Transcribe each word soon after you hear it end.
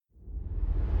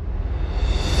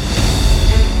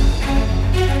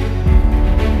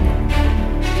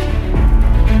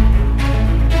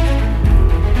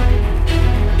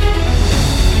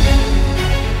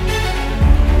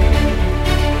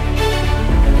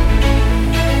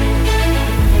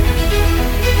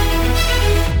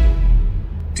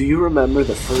Do you remember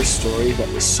the first story that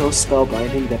was so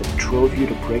spellbinding that it drove you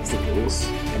to break the rules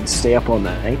and stay up all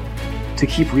night? To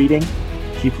keep reading,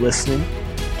 keep listening,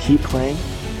 keep playing?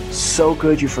 So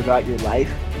good you forgot your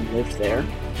life and lived there?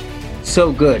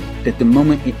 So good that the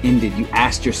moment it ended, you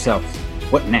asked yourself,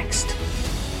 what next?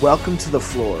 Welcome to The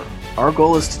Floor. Our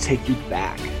goal is to take you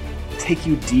back, take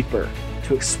you deeper,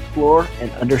 to explore and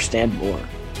understand more,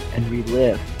 and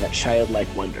relive that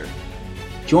childlike wonder.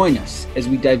 Join us as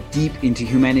we dive deep into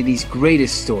humanity's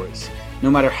greatest stories, no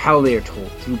matter how they are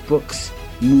told, through books,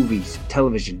 movies,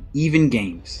 television, even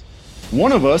games.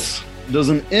 One of us does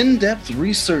an in-depth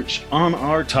research on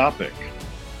our topic.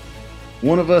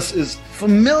 One of us is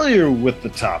familiar with the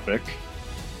topic.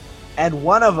 And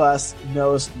one of us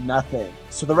knows nothing.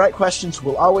 So the right questions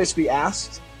will always be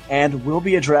asked and will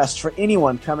be addressed for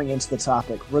anyone coming into the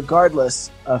topic, regardless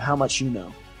of how much you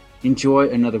know. Enjoy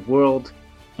another world,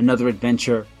 another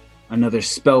adventure, another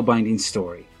spellbinding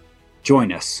story.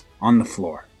 Join us on The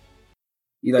Floor.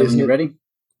 Eli, when you ready?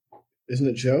 Isn't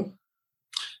it Joe?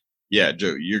 Yeah,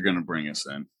 Joe, you're going to bring us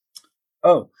in.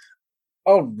 Oh,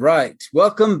 all right.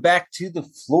 Welcome back to The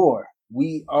Floor.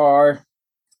 We are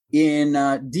in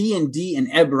D&D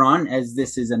and Eberron, as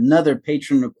this is another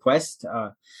patron request.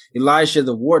 Elijah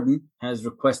the Warden has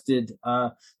requested,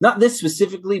 not this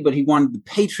specifically, but he wanted the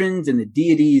patrons and the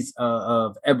deities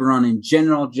of Eberron in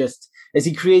general. Just as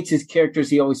he creates his characters,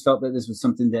 he always felt that this was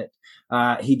something that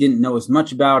he didn't know as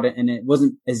much about, and it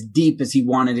wasn't as deep as he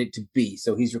wanted it to be.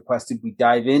 So he's requested we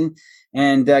dive in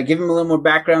and give him a little more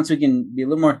background so he can be a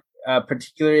little more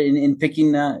particular in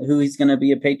picking who he's going to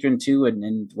be a patron to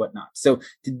and whatnot. So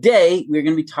today we're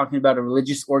going to be talking about a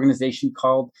religious organization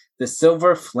called the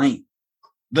Silver Flame.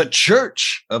 The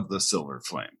Church of the Silver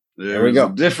Flame. There we go.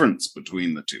 There's a difference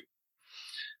between the two.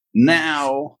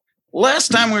 Now, last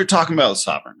time we were talking about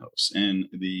Sovereign Hosts, and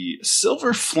the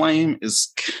Silver Flame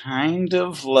is kind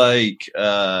of like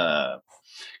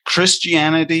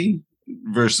Christianity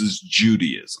versus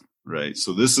Judaism, right?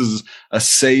 So this is a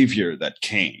savior that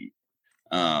came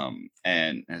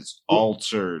and has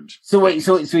altered. So wait,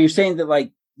 so you're saying that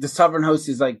like the Sovereign Host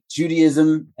is like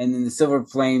Judaism, and then the Silver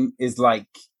Flame is like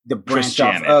the branch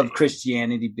off of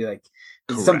Christianity, be like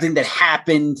it's something that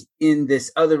happened in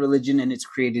this other religion and it's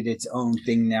created its own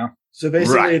thing now. So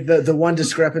basically, the one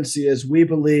discrepancy is we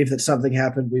believe that something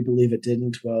happened. We believe it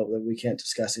didn't. Well, then we can't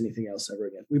discuss anything else ever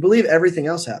again. We believe everything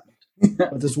else happened.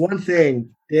 But this one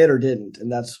thing did or didn't,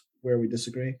 and that's where we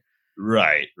disagree.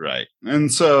 Right.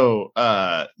 And so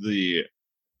the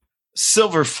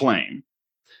Silver Flame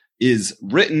is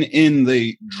written in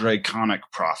the Draconic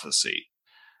Prophecy.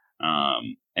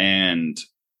 And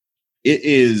it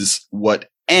is what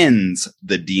ends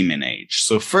the Demon Age.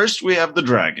 So first we have the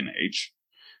Dragon Age.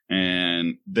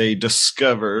 And they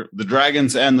discover the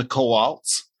dragons and the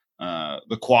Coalts,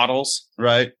 the Quaddles,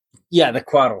 right? Yeah, the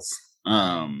Quaddles.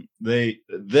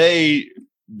 They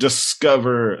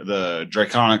discover the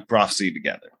Draconic Prophecy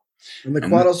together. And the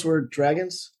Quaddles were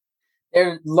dragons?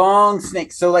 They're long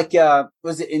snakes. So like,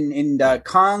 was it in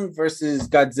Kong versus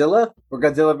Godzilla or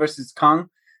Godzilla versus Kong?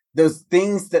 Those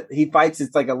things that he fights,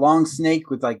 it's like a long snake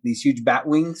with like these huge bat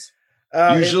wings.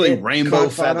 Usually rainbow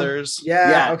feathers.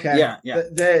 Yeah, okay. Yeah.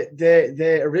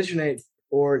 They originate,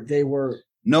 or they were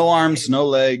no arms, no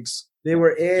legs. They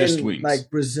were just in wings. like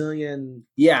Brazilian.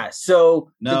 Yeah.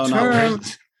 So the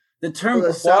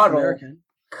term Quaddle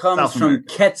comes from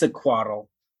Quetzalcoatl,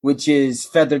 which is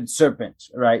feathered serpent,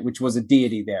 right? Which was a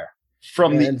deity there.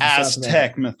 From the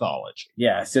Aztec mythology.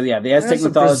 Yeah, so the Aztec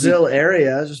mythology. Brazil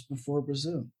area, just before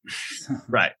Brazil.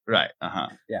 Right. Uh-huh.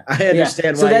 Yeah. I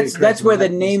understand why. So that's where the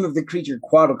name of the creature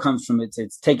Quaddle comes from.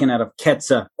 It's taken out of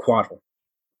Quetzalcoatl.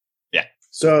 Yeah.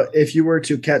 So if you were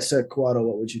to Quetzalcoatl,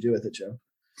 what would you do with it, Joe?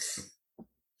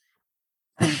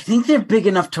 I think they're big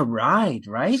enough to ride,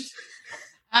 right?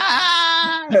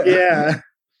 Yeah.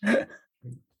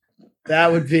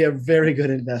 That would be a very good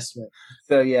investment.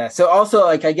 So also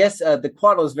like I guess the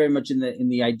Quaddle is very much in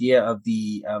the idea of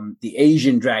the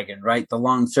Asian dragon, right? The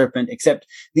long serpent, except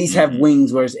these have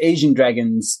wings, whereas Asian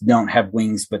dragons don't have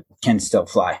wings but can still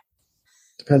fly.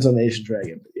 Depends on the Asian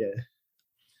dragon, but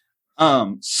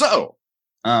yeah. So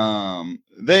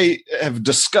they have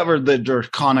discovered the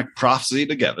Draconic Prophecy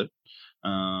together.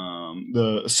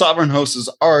 The Sovereign Host has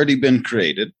already been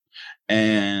created,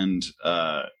 and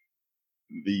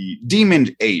the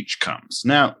Demon Age comes.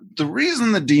 Now, the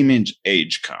reason the Demon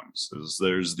Age comes is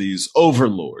there's these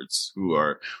overlords who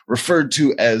are referred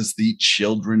to as the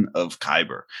Children of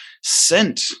Kyber,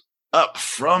 sent up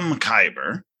from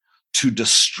Kyber to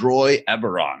destroy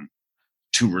Eberron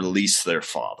to release their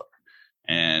father.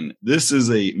 And this is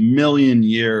a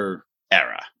 1,000,000-year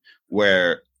era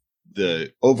where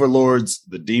the overlords,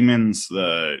 the demons,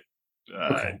 the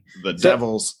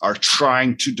devils are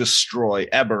trying to destroy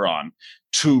Eberron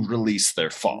to release their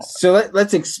fall. So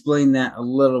let's explain that a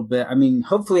little bit. I mean,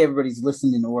 hopefully everybody's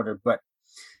listened in order, but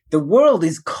the world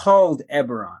is called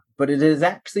Eberron, but it is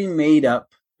actually made up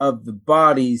of the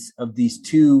bodies of these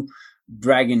two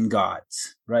dragon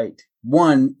gods, right?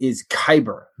 One is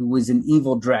Kyber, who was an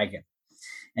evil dragon.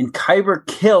 And Kyber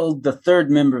killed the third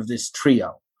member of this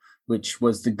trio, which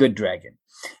was the good dragon.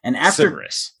 And after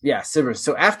Sybaris. Yeah, Sybaris.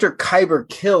 So after Kyber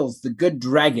kills the good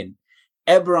dragon,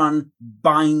 Eberron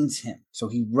binds him. So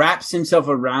he wraps himself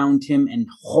around him and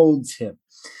holds him.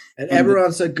 And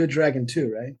Eberron's a good dragon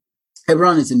too, right?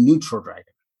 Eberron is a neutral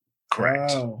dragon.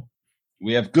 Correct. Wow.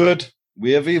 We have good,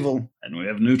 we have evil, and we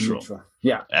have neutral.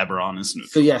 Yeah. Eberron is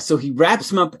neutral. So he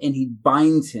wraps him up and he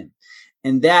binds him.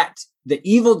 And that the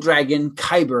evil dragon,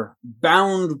 Kyber,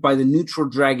 bound by the neutral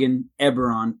dragon,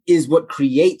 Eberron, is what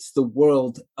creates the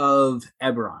world of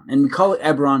Eberron. And we call it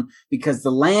Eberron because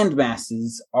the land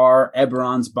masses are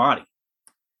Eberron's body.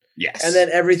 Yes. And then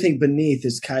everything beneath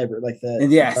is Kyber, like the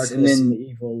darkness and the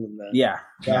evil.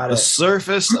 And the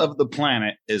surface of the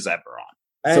planet is Eberron.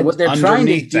 And so what they're trying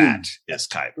to do, that is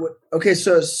Kyber. Okay,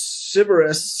 so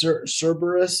Sybaris,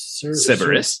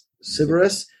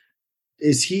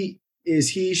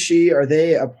 she, are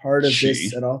they a part of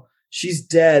this at all? She's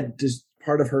dead. Does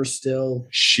part of her still?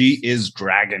 She is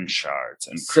dragon shards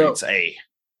and creates a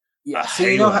so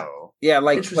halo. You know how,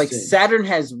 like Saturn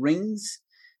has rings,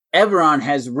 Eberron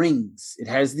has rings. It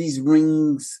has these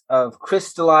rings of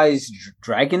crystallized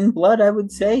dragon blood, I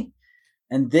would say.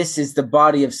 And this is the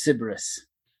body of Sybaris.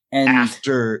 And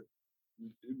after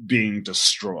being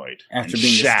destroyed.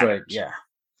 Destroyed, yeah.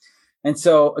 And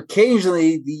so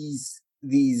occasionally these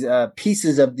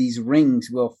pieces of these rings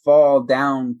will fall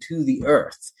down to the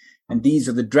earth. And these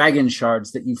are the dragon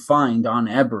shards that you find on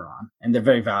Eberron. And they're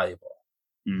very valuable.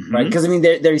 Mm-hmm. Right? Because, I mean,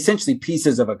 they're essentially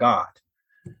pieces of a god.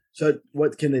 So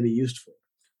what can they be used for?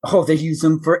 Oh, they use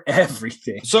them for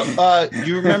everything. So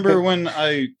you remember when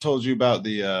I told you about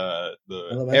the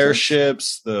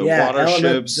airships, the water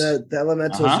ships? The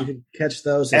elementals, you can catch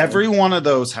those. Every one of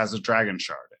those has a dragon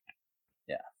shard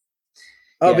in it. Yeah.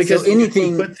 Oh, because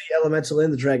anything, you put the elemental in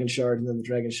the dragon shard, and then the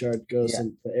dragon shard goes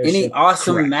in the airship. Any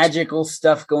awesome magical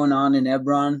stuff going on in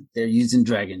Eberron, they're using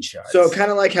dragon shards. So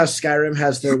kind of like how Skyrim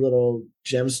has their little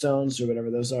gemstones or whatever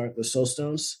those are, the soul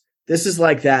stones. This is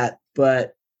like that,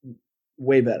 but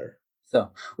way better.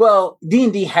 So, well,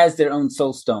 D&D has their own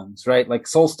soul stones, right? Like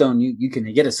soul stone, you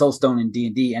can get a soul stone in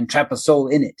D&D and trap a soul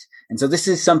in it. And so this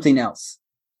is something else.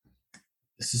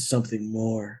 This is something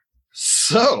more.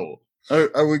 So,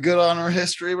 are we good on our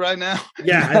history right now?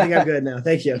 Yeah, I think I'm good now.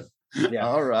 Thank you. Yeah.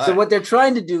 All right. So what they're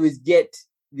trying to do is get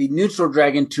the neutral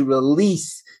dragon to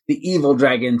release the evil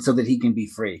dragon so that he can be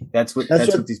free. That's what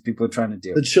these people are trying to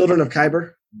do. The children of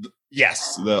Kyber?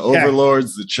 Yes, the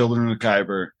overlords, the children of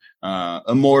Kyber.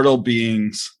 Immortal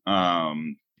beings,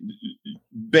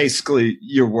 basically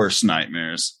your worst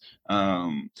nightmares.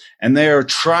 And they are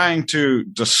trying to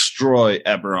destroy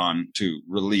Eberron to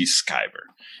release Kyber.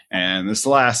 And this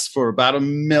lasts for about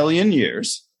 1 million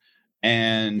years.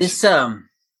 And this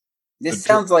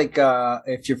sounds like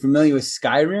if you're familiar with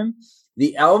Skyrim,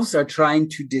 the elves are trying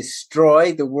to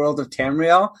destroy the world of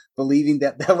Tamriel, believing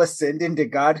that they'll ascend into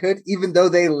godhood, even though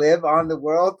they live on the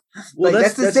world. Well,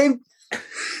 that's the same.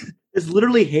 It's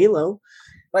literally Halo.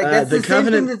 Like that's the same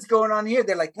thing that's going on here.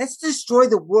 They're like, let's destroy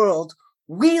the world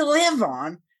we live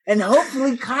on, and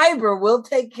hopefully Kyber will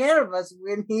take care of us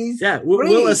when he's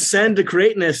we'll ascend to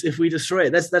greatness if we destroy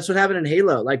it. That's what happened in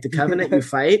Halo. Like the Covenant you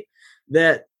fight,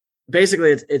 that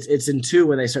basically it's in 2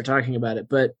 when they start talking about it,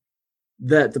 but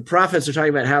the prophets are talking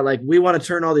about how like we want to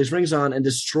turn all these rings on and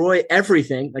destroy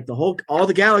everything, like all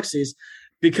the galaxies,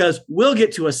 because we'll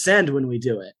get to ascend when we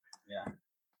do it. Yeah.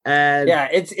 And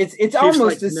it's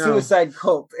almost a suicide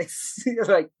cult. It's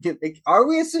like, are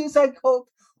we a suicide cult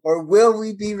or will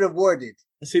we be rewarded?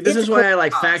 See, this is why I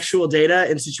like factual data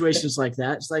in situations like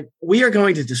that. It's like, we are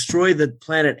going to destroy the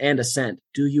planet and ascend.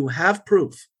 Do you have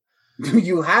proof? Do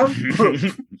you have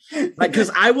proof? Like,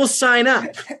 because I will sign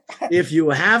up if you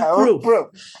have proof. All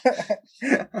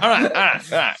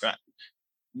right.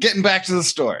 Getting back to the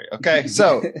story. Okay.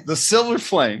 So the Silver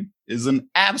Flame is an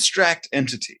abstract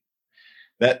entity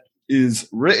that is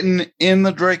written in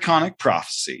the Draconic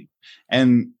prophecy.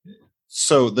 And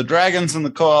so the dragons and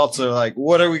the cohorts are like,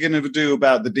 what are we going to do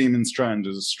about the demons trying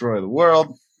to destroy the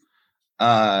world?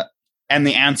 And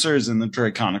the answer is in the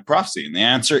Draconic prophecy. And the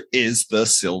answer is the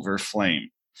Silver Flame.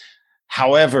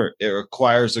 However, it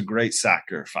requires a great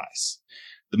sacrifice.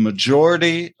 The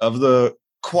majority of the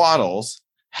Quaddles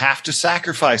have to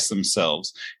sacrifice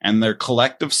themselves, and their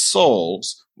collective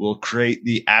souls will create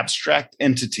the abstract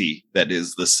entity that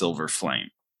is the silver flame.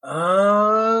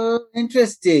 Oh,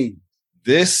 interesting.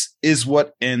 This is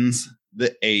what ends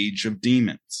the Age of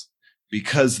Demons.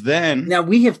 Because then... Now,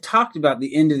 we have talked about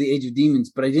the end of the Age of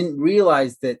Demons, but I didn't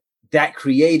realize that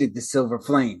created the silver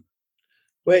flame.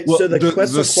 Wait, well, so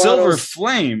the silver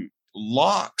flame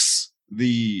locks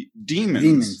the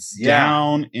demons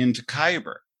down into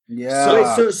Kyber.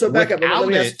 Yeah. So back up. Let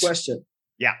me ask a question.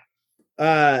 Yeah.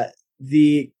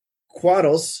 The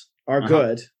Quaddles are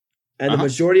good, and the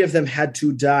majority of them had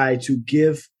to die to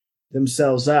give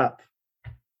themselves up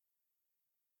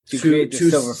to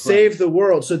save the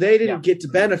world. So they didn't get to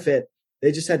benefit.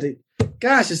 They just had to.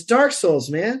 Gosh, it's Dark Souls,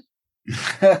 man.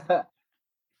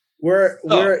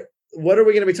 What are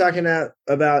we going to be talking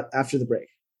about after the break?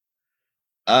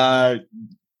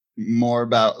 More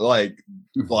about like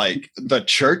the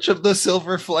Church of the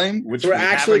Silver Flame, which we're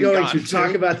actually going to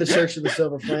talk about the Church of the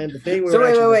Silver Flame. The thing.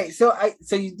 Wait.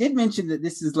 So you did mention that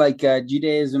this is like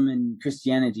Judaism and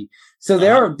Christianity. So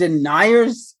there are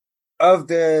deniers of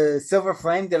the Silver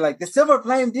Flame. They're like, the Silver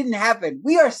Flame didn't happen.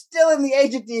 We are still in the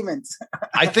Age of Demons.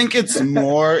 I think it's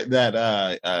more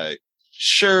that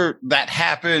sure, that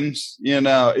happened.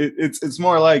 It's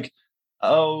more like,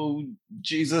 oh,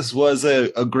 Jesus was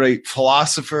a great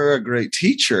philosopher, a great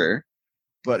teacher,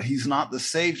 but he's not the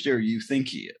savior you think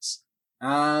he is.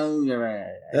 Oh, you're right.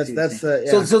 That's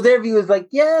so their view is like,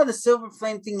 yeah, the silver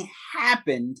flame thing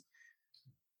happened,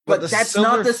 but that's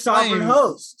not the sovereign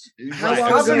host. How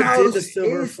long ago did the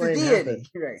silver flame happen?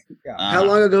 Right. Yeah. How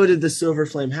long ago did the silver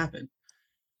flame happen?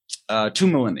 2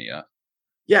 millennia.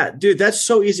 Yeah, dude, that's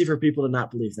so easy for people to not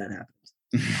believe that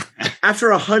happened. After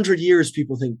 100 years,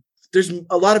 people think there's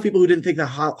a lot of people who didn't think the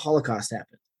Holocaust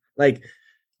happened.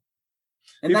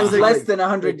 And that's less than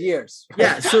 100 years.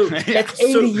 Yeah, so that's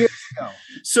 80 years ago.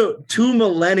 So 2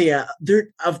 millennia,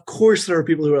 of course there are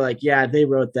people who are like, yeah, they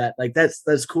wrote that. Like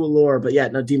that's cool lore, but yeah,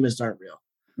 no, demons aren't real.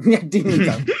 Yeah, demons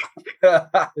aren't real.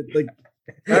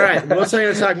 All right, we're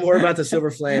going to talk more about the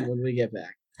silver flame when we get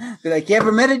back. They're like, you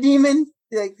ever met a demon?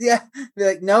 They're like, yeah. They're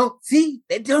like, no. See,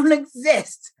 they don't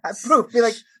exist. I proof. They're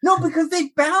like, no, because they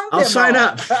bound them. I'll sign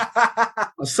up.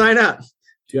 I'll sign up.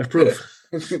 Do you have proof?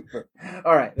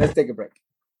 All right, let's take a break.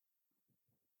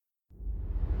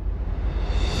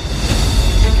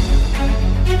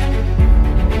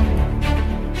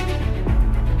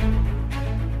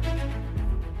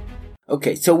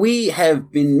 Okay, so we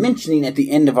have been mentioning at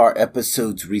the end of our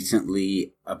episodes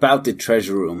recently about the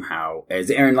treasure room, how, as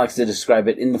Aaron likes to describe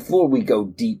it, in the floor we go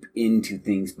deep into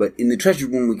things, but in the treasure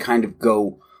room we kind of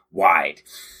go wide.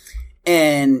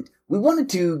 And we wanted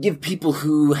to give people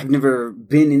who have never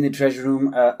been in the treasure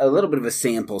room a little bit of a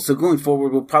sample. So going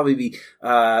forward, we'll probably be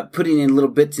putting in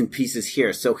little bits and pieces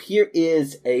here. So here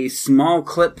is a small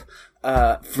clip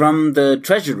from the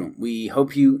treasure room. We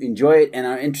hope you enjoy it and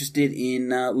are interested in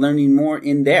learning more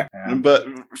in there. But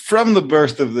from the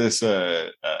birth of this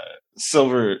the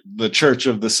Church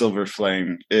of the Silver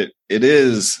Flame, it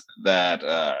is that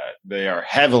they are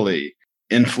heavily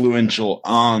influential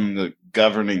on the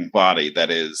governing body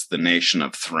that is the nation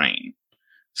of Thrain.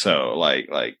 So like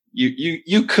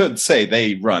you could say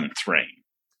they run Thrain.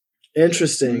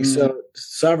 Interesting. So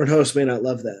sovereign hosts may not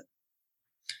love that.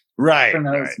 Right.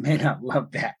 May not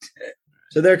love that.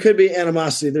 So there could be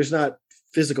animosity. There's not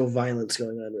physical violence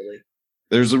going on, really.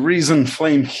 There's a reason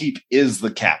Flame Keep is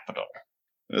the capital.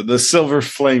 The Silver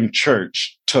Flame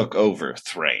Church took over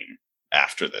Thrain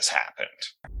after this happened.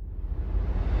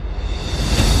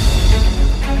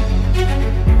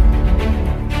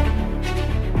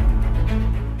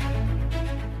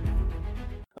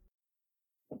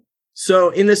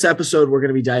 So in this episode, we're going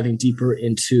to be diving deeper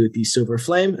into the Silver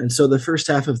Flame. And so the first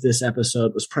half of this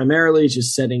episode was primarily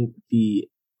just setting the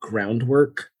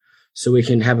groundwork so we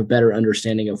can have a better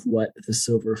understanding of what the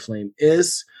Silver Flame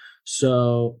is.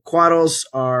 So Quaddles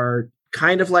are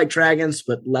kind of like dragons,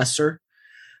 but lesser.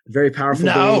 Very powerful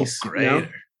beings.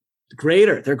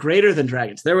 Greater. They're greater than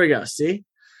dragons. There we go. See?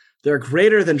 They're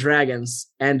greater than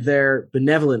dragons, and they're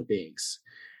benevolent beings.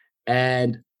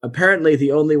 And apparently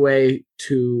the only way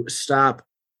to stop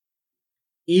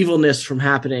evilness from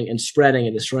happening and spreading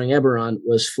and destroying Eberron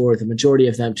was for the majority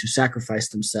of them to sacrifice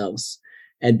themselves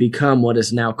and become what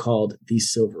is now called the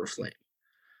Silver Flame.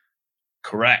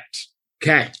 Correct.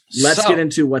 Okay, let's get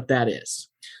into what that is.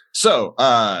 So,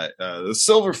 the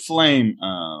Silver Flame,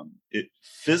 it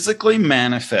physically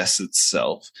manifests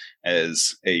itself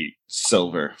as a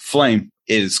silver flame.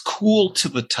 It is cool to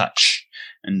the touch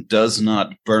and does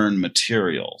not burn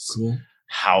materials. Cool.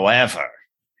 However,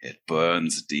 it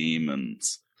burns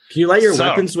demons. Can you light your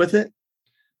weapons with it?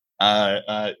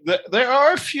 There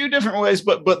are a few different ways,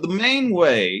 but the main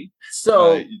way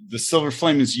the silver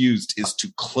flame is used is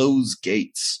to close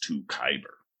gates to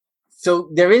Kyber. So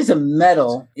there is a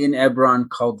metal in Eberron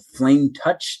called flame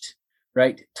touched,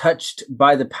 right? Touched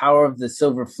by the power of the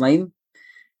silver flame,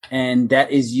 and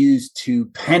that is used to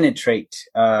penetrate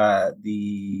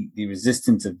the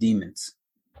resistance of demons.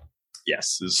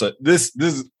 Yes, so this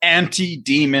is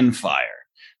anti-demon fire,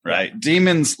 right?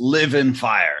 Demons live in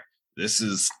fire. This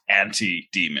is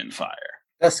anti-demon fire.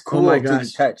 That's cool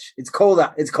to touch. It's cold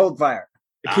out. It's cold fire.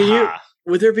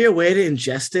 Would there be a way to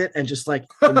ingest it and just like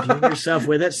imbue yourself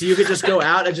with it? So you could just go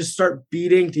out and just start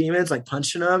beating demons, like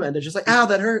punching them, and they're just like, ow,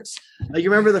 that hurts. Like, you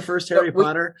remember the first Harry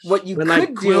Potter? What you when could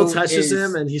like Quill do touches is,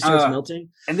 him and he starts melting?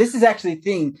 And this is actually a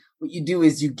thing. What you do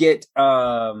is you get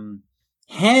hand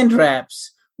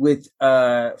wraps with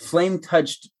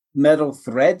flame-touched metal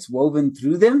threads woven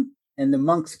through them, and the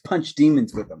monks punch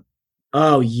demons with them.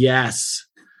 Oh yes,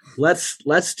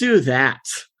 let's do that.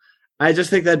 I just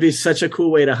think that'd be such a cool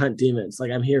way to hunt demons.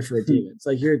 Like, I'm here for demons.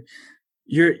 Like,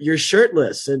 you're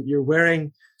shirtless and you're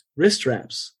wearing wrist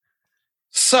wraps.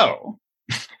 So,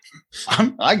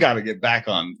 I got to get back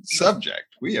on subject.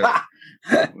 We are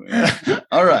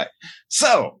all right.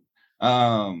 So,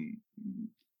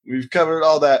 we've covered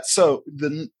all that. So,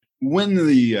 when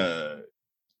the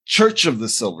Church of the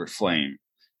Silver Flame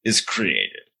is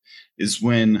created, is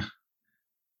when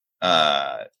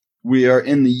we are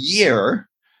in the year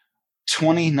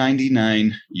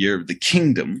 2099, year of the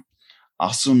kingdom,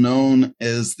 also known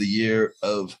as the year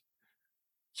of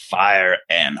fire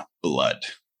and blood.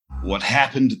 What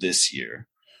happened this year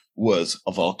was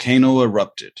a volcano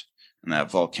erupted, and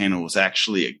that volcano was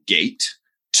actually a gate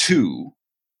to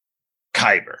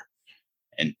Kyber,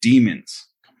 and demons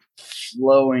come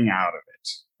flowing out of it,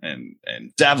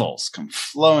 and devils come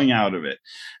flowing out of it,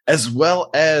 as well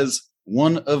as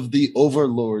one of the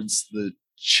overlords, the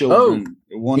children.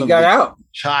 He got out.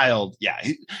 Child, yeah.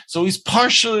 So he's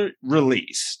partially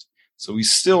released. So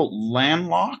he's still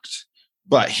landlocked,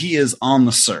 but he is on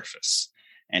the surface,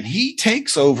 and he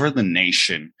takes over the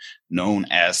nation known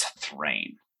as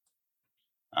Thrain,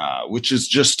 which is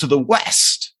just to the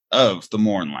west of the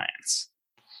Mournlands,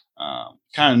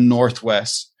 kind of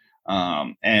northwest.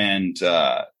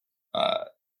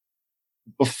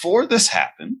 Before this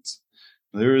happens,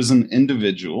 there is an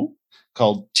individual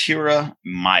called Tira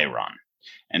Myron.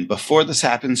 And before this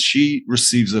happens, she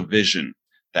receives a vision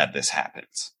that this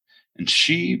happens. And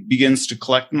she begins to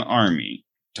collect an army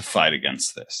to fight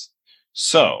against this.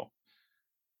 So,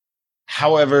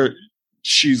 however,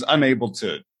 she's unable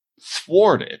to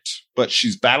thwart it, but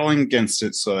she's battling against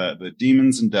it so that the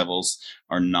demons and devils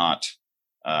are not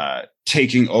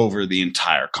taking over the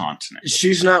entire continent.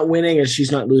 She's not winning and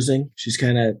she's not losing. She's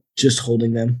kind of just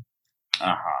holding them.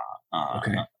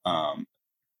 Okay.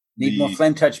 Need more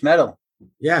flame touch metal.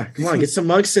 Yeah, come on, get some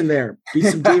monks in there. Beat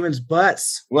some demons'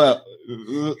 butts. Well,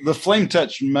 the flame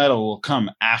touch metal will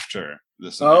come after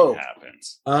this event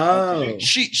happens. Oh,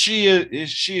 she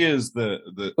is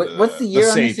the what's the year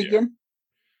on this again?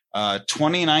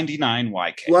 2099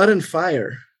 YK. Blood and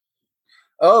fire.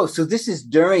 Oh, so this is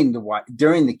during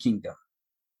the kingdom,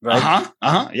 right?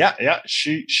 Yeah.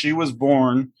 She was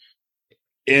born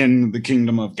in the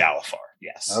kingdom of Galifar.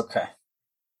 Yes. Okay.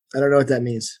 I don't know what that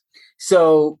means.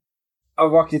 So I'll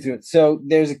walk you through it. So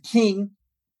there's a king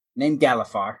named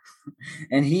Galifar,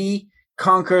 and he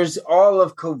conquers all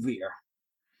of Kovir.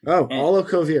 Oh, all of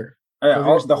Kovir.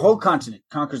 The whole continent,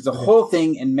 conquers the whole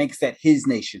thing and makes that his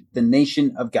nation, the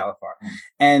nation of Galifar.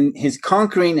 And his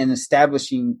conquering and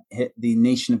establishing the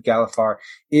nation of Galifar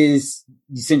is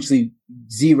essentially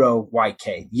 0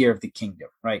 YK, year of the kingdom,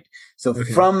 right? So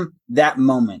from that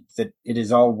moment that it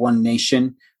is all one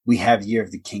nation, we have year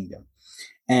of the kingdom.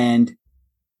 And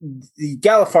the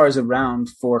Galifar is around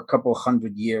for a couple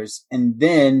hundred years. And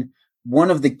then one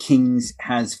of the kings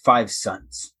has 5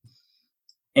 sons.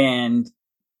 And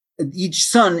each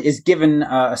son is given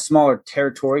a smaller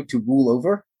territory to rule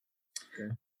over.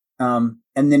 Okay.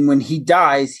 And then when he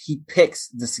dies, he picks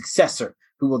the successor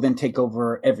who will then take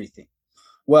over everything.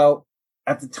 Well,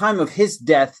 at the time of his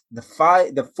death, the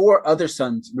 4 other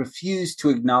sons refused to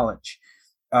acknowledge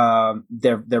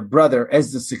their brother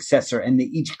as the successor, and they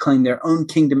each claimed their own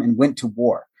kingdom and went to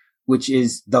war, which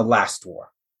is the last war.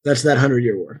 That's that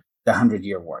 100-year war. The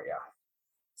 100-year war, yeah.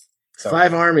 So,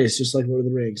 5 armies, just like Lord of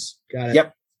the Rings. Got it.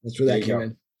 Yep. That's where that came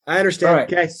in. I understand.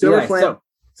 Right. Okay, Silver Flame.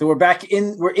 So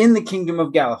we're in the kingdom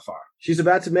of Galifar. She's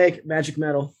about to make magic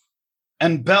metal.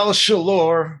 And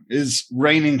Bel-Shalor is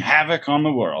raining havoc on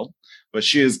the world, but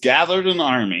she has gathered an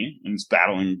army and is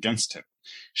battling against him.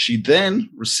 She then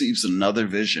receives another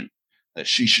vision that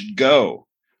she should go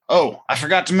Oh, I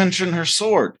forgot to mention her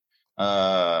sword.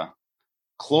 Chlorjoin?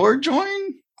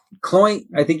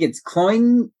 I think it's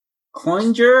Cloinger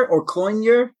or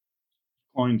Cloinger.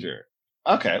 Cloinger.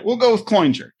 Okay, we'll go with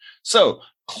Cloinger. So,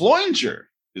 Cloinger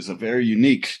is a very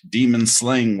unique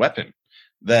demon-slaying weapon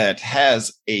that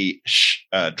has a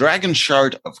dragon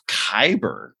shard of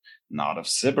Kyber, not of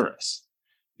Sybaris.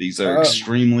 These are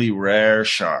extremely rare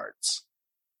shards.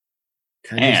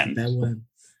 And the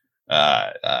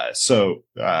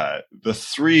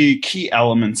three key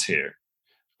elements here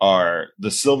are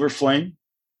the Silver Flame,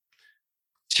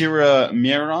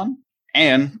 Eberron,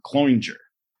 and Cloinger.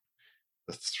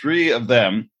 The three of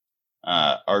them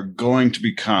are going to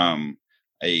become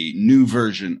a new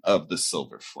version of the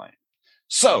Silver Flame.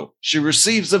 So she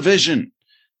receives a vision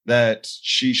that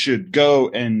she should go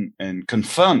and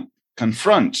confront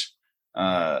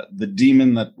the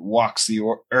demon that walks the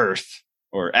earth,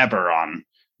 or Eberron,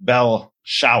 Bel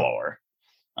Shalor,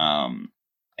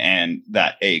 and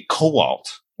that a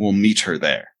Cobalt will meet her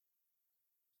there.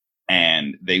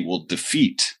 And they will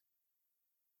defeat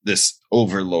this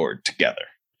overlord together.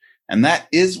 And that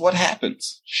is what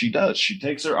happens. She does. She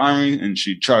takes her army and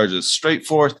she charges straight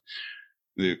forth.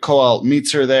 The Cobalt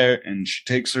meets her there, and she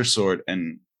takes her sword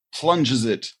and plunges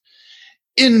it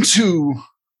into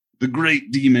the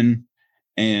great demon.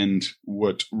 And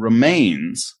what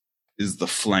remains is the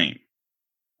flame,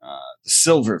 the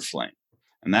silver flame.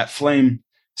 And that flame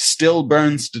still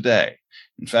burns today.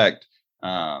 In fact,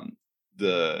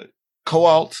 the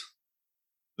Cobalt,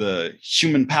 the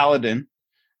human paladin,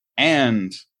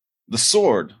 and the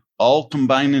sword all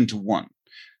combine into one.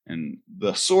 And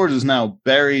the sword is now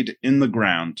buried in the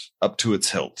ground up to its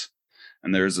hilt.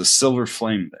 And there is a silver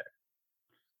flame there.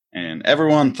 And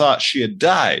everyone thought she had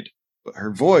died, but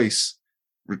her voice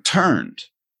returned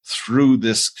through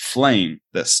this flame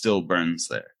that still burns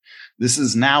there. This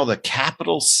is now the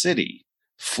capital city,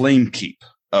 Flamekeep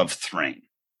of Thrain.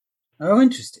 Oh,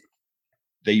 interesting.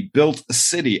 They built a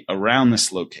city around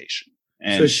this location.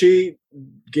 And so she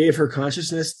gave her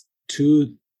consciousness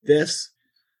to this?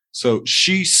 So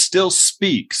she still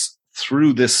speaks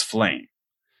through this flame.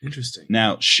 Interesting.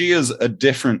 Now, she is a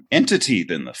different entity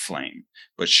than the flame,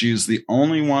 but she is the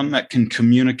only one that can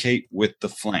communicate with the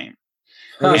flame.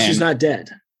 Oh, she's not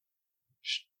dead.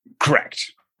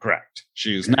 Correct.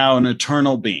 She is now an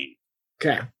eternal being.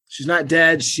 Okay. She's not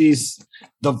dead. She's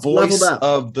the voice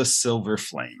of the silver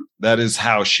flame. That is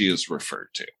how she is referred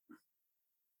to.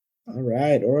 All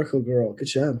right. Oracle girl. Good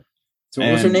job. So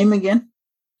what was her name again?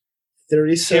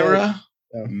 Tira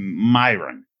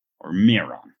Myron or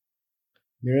Miron.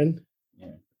 Miron?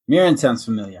 Yeah. Miron sounds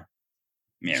familiar.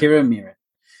 Tira Miron.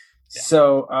 Yeah.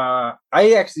 So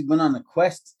I actually went on a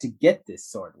quest to get this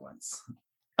sword once.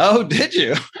 Oh, did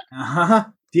you? Uh-huh.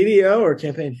 DDO or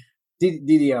campaign?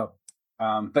 DDO.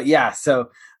 But yeah, so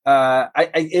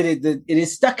it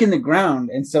is stuck in the ground,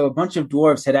 and so a bunch of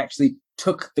dwarves had actually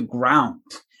took the ground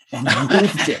and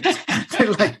moved it.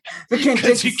 They're like, they can't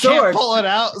take the sword. Can't pull it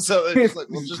out, so it's like,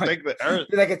 we'll just take the earth.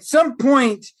 They're like, at some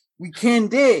point we can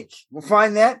dig. We'll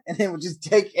find that, and then we'll just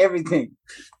take everything.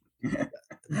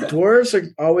 Dwarves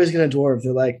are always going to dwarf.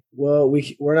 They're like, well,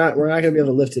 we're not going to be able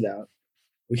to lift it out.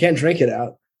 We can't drink it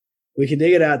out. We can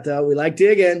dig it out though. We like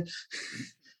digging.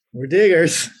 We're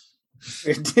diggers.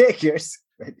 We're diggers.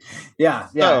 Yeah.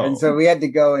 Oh. And so we had to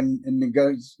go and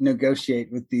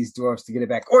negotiate with these dwarves to get it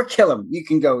back, or kill them. You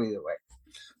can go either way.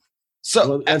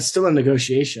 So that's still a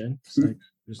negotiation. Like,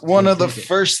 one of the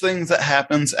first things that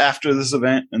happens after this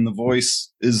event, and the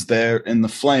voice is there in the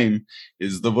flame,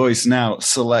 is the voice now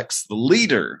selects the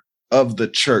leader of the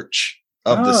church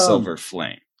of the silver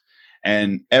flame.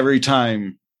 And every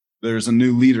time there's a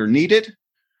new leader needed,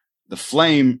 the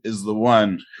flame is the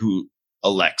one who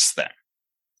elects them.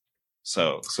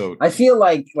 So I feel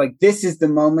like this is the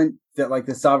moment that like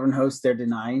the sovereign host they're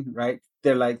denying, right?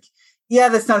 They're like, yeah,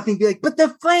 that's not a thing. Be like, but the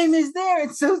flame is there,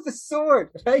 and so's the sword,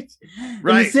 right?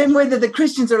 Right. In the same way that the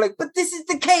Christians are like, but this is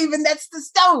the cave, and that's the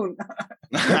stone,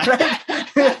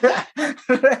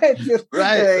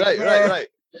 right.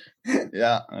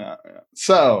 Yeah.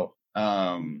 So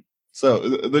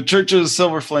the Church of the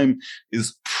Silver Flame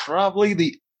is probably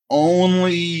the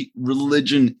only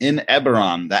religion in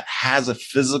Eberron that has a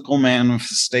physical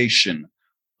manifestation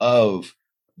of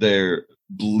their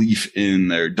belief in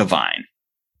their divine.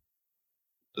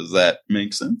 Does that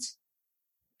make sense?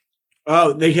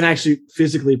 Oh, they can actually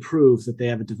physically prove that they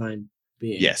have a divine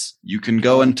being. Yes. You can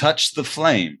go and touch the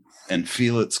flame and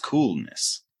feel its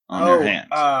coolness on your hands.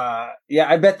 Yeah,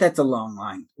 I bet that's a long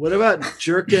line. What about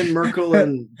Jerkin, Merkel,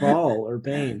 and Ball or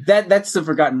Bane? That's the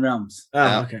Forgotten Realms. Oh,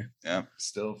 Yeah. okay. Yeah,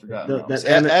 still forgotten. That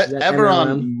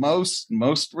Eberron, MLM?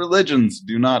 most religions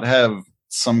do not have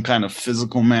some kind of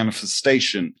physical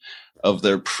manifestation of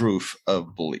their proof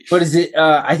of belief. But is it?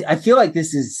 I feel like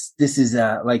this is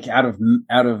like out of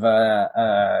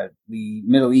the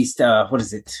Middle East. What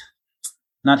is it?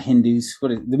 Not Hindus.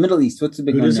 What is the Middle East? What's the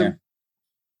big Buddhism? one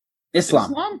there?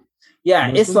 Islam. Yeah,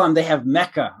 Muslim? Islam. They have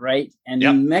Mecca, right? And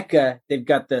Yep. in Mecca, they've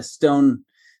got the stone.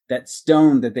 That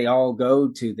stone that they all go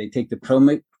to. They take the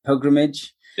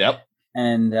pilgrimage. Yep.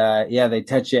 And they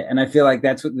touch it, and I feel like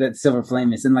that's what that silver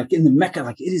flame is. And like in the Mecca,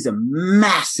 like it is a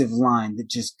massive line that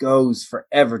just goes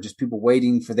forever, just people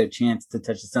waiting for their chance to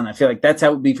touch the stone. I feel like that's how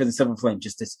it would be for the silver flame,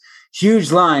 just this huge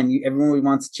line. Everyone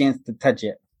wants a chance to touch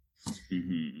it.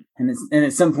 Mm-hmm. And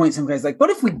at some point, some guy's like, "What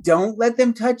if we don't let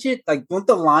them touch it? Like, won't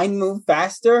the line move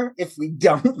faster if we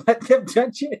don't let them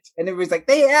touch it?" And everybody's like,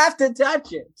 "They have to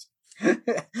touch it.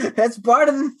 That's part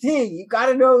of the thing. You got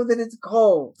to know that it's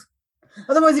cold."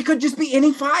 Otherwise, it could just be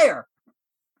any fire.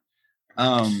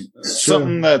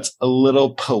 Something that's a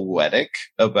little poetic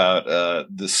about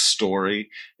this story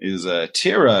is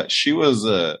Tira. She was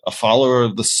a follower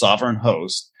of the sovereign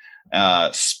host,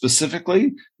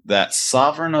 specifically that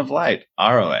sovereign of light,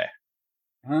 Aroe.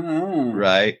 Oh.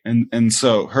 Right, and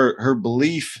so her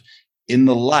belief in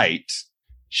the light,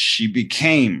 she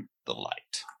became the light.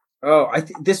 Oh, I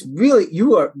think this really,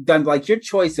 you are done. Like your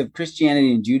choice of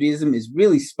Christianity and Judaism is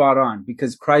really spot on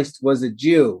because Christ was a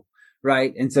Jew,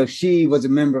 right? And so she was a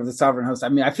member of the sovereign host. I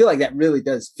mean, I feel like that really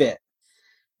does fit,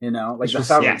 like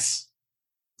the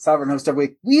sovereign host.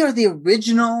 We are the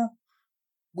original.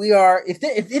 We are,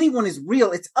 if anyone is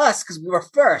real, it's us because we were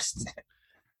first.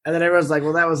 And then everyone's like,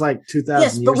 well, that was like 2,000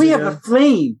 years ago. Yes, but we have a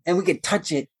flame and we could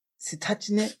touch it. Is it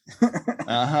touching it? All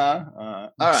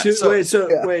right.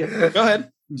 Wait. Go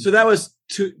ahead. So that was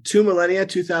two millennia,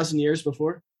 2,000 years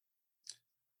before?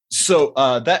 So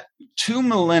that 2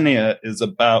 millennia is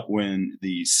about when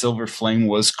the silver flame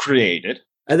was created.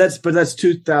 And that's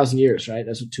 2,000 years, right?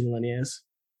 That's what 2 millennia is.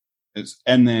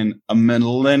 And then a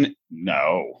millennia,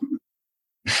 no.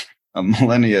 A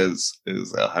millennia is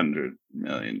 100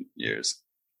 million years.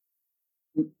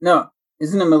 No,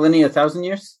 isn't a millennia 1,000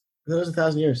 years? That was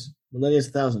 1,000 years. Millennia is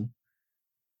 1,000.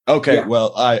 Okay, Yeah.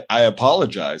 well, I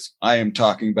apologize. I am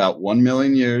talking about 1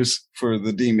 million years for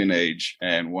the demon age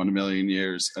and 1 million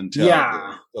years until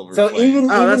the silver So flame. even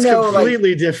That's though,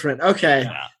 completely different. Okay,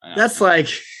 Yeah. that's like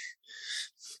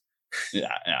Yeah.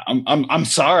 I'm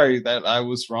sorry that I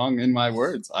was wrong in my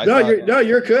words.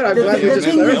 you're good. I'm glad we the just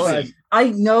thing is, clarified.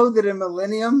 I know that a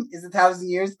millennium is 1,000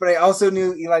 years, but I also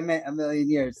knew Eli meant a million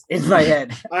years in my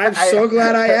head. I'm so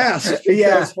glad I asked because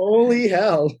Yeah. holy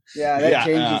hell, That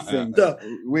changes things. So,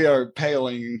 we are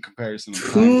paling in comparison to 2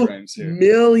 time frames here.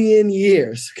 million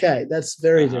years. Okay, that's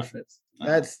very Uh-huh. different.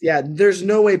 That's there's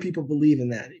no way people believe in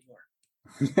that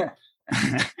anymore.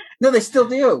 No, they still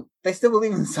do. They still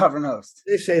believe in the sovereign host.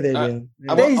 They say they do.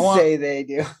 Say they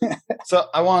do. So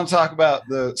I want to talk about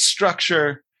the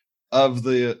structure of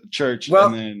the church. Well,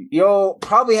 and then you'll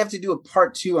probably have to do a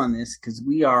part 2 on this because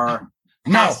we are.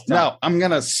 no, I'm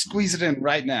gonna squeeze it in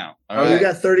right now. All You right.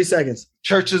 got 30 seconds.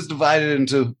 Church is divided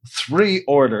into 3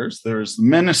 orders. There's the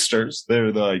ministers,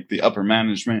 they're the upper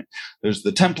management. There's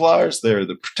the Templars, they're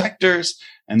the protectors,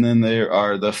 and then there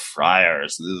are the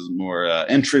friars. This is more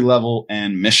entry level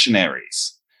and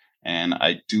missionaries. And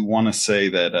I do want to say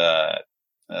that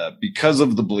because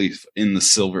of the belief in the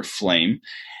silver flame,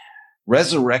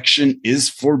 resurrection is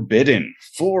forbidden.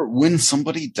 For when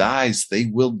somebody dies, they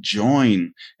will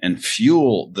join and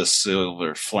fuel the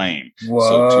silver flame. Whoa.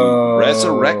 So to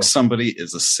resurrect somebody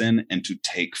is a sin, and to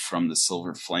take from the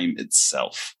silver flame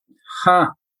itself.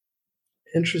 Huh.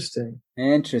 Interesting.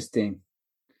 Interesting.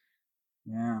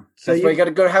 Yeah. So That's why you got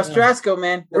to go to House Drasco,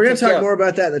 man. We're going They'll to take you talk out. more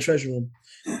about that in the treasure room.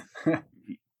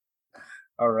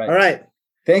 All right. All right.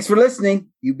 Thanks for listening.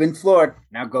 You've been floored.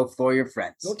 Now go floor your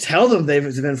friends. Don't tell them they've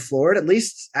been floored. At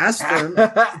least ask them.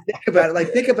 Think about it.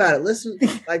 Think about it. Listen,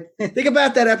 think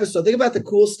about that episode. Think about the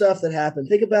cool stuff that happened.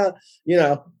 Think about,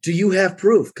 do you have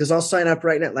proof? Because I'll sign up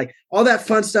right now. Like all that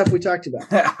fun stuff we talked about.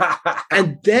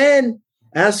 And then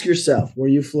ask yourself, were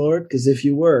you floored? Because if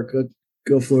you were,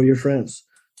 go floor your friends.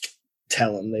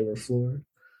 Tell them they were floored.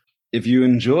 If you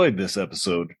enjoyed this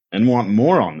episode and want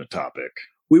more on the topic,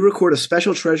 We record a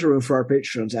special treasure room for our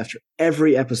patrons after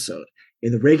every episode.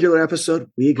 In the regular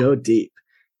episode, we go deep.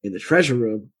 In the treasure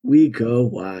room, we go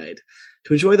wide.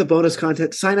 To enjoy the bonus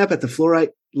content, sign up at the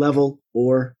fluorite level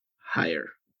or higher.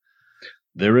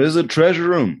 there is a treasure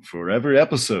room for every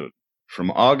episode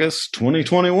from August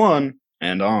 2021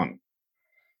 and on.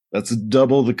 That's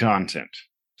double the content.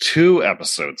 2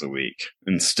 episodes a week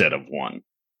instead of 1.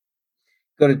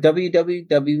 Go to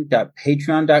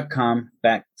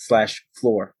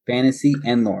www.patreon.com/floor, fantasy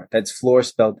and lore. That's floor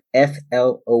spelled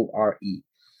FLORE.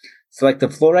 Select the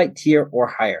Fluorite tier or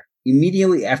higher.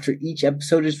 Immediately after each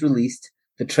episode is released,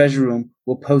 the Treasure Room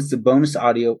will post the bonus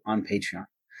audio on Patreon.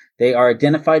 They are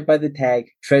identified by the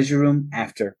tag Treasure Room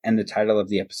After and the title of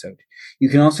the episode. You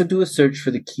can also do a search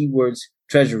for the keywords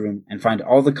Treasure Room and find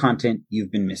all the content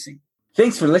you've been missing.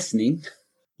 Thanks for listening.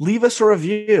 Leave us a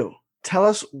review. Tell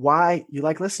us why you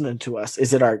like listening to us.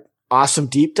 Is it our awesome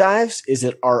deep dives? Is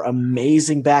it our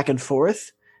amazing back and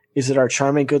forth? Is it our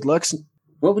charming good looks?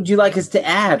 What would you like us to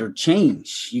add or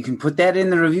change? You can put that in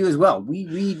the review as well. We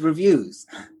read reviews.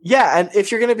 Yeah, and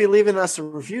if you're going to be leaving us a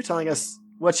review telling us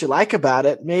what you like about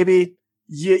it, maybe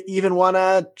you even want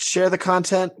to share the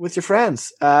content with your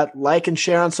friends. Like and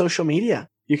share on social media.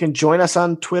 You can join us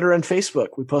on Twitter and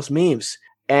Facebook. We post memes.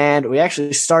 And we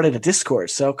actually started a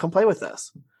Discord, so come play with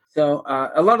us. So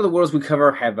a lot of the worlds we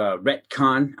cover have a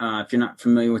retcon. If you're not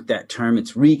familiar with that term,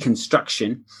 it's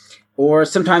reconstruction. Or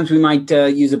sometimes we might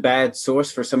use a bad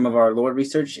source for some of our lore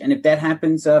research. And if that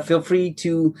happens, feel free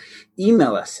to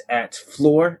email us at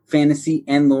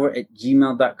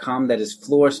floorfantasyandlore@gmail.com. That is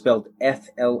floor spelled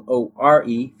FLORE,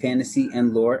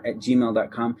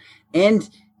 fantasyandlore@gmail.com. And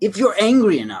if you're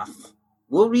angry enough,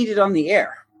 we'll read it on the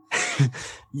air.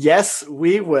 Yes,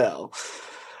 we will.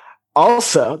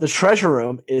 Also, the Treasure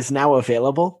Room is now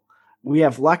available. We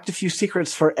have locked a few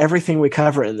secrets for everything we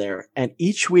cover in there, and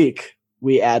each week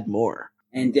we add more.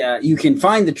 And you can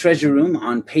find the Treasure Room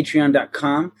on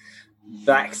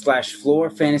patreon.com/floor,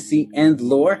 fantasy, and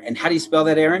lore. And how do you spell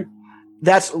that, Aaron?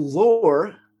 That's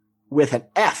lore with an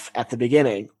F at the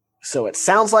beginning. So it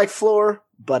sounds like floor,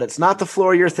 but it's not the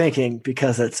floor you're thinking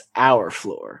because it's our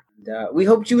floor. We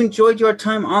hope you enjoyed your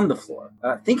time on the floor.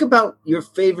 Think about your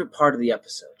favorite part of the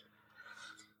episode.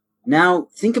 Now,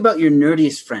 think about your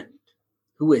nerdiest friend.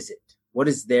 Who is it? What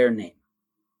is their name?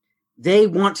 They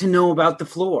want to know about the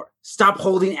floor. Stop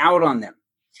holding out on them.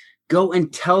 Go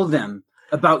and tell them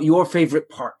about your favorite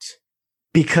part.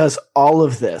 Because all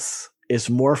of this is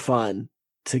more fun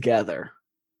together.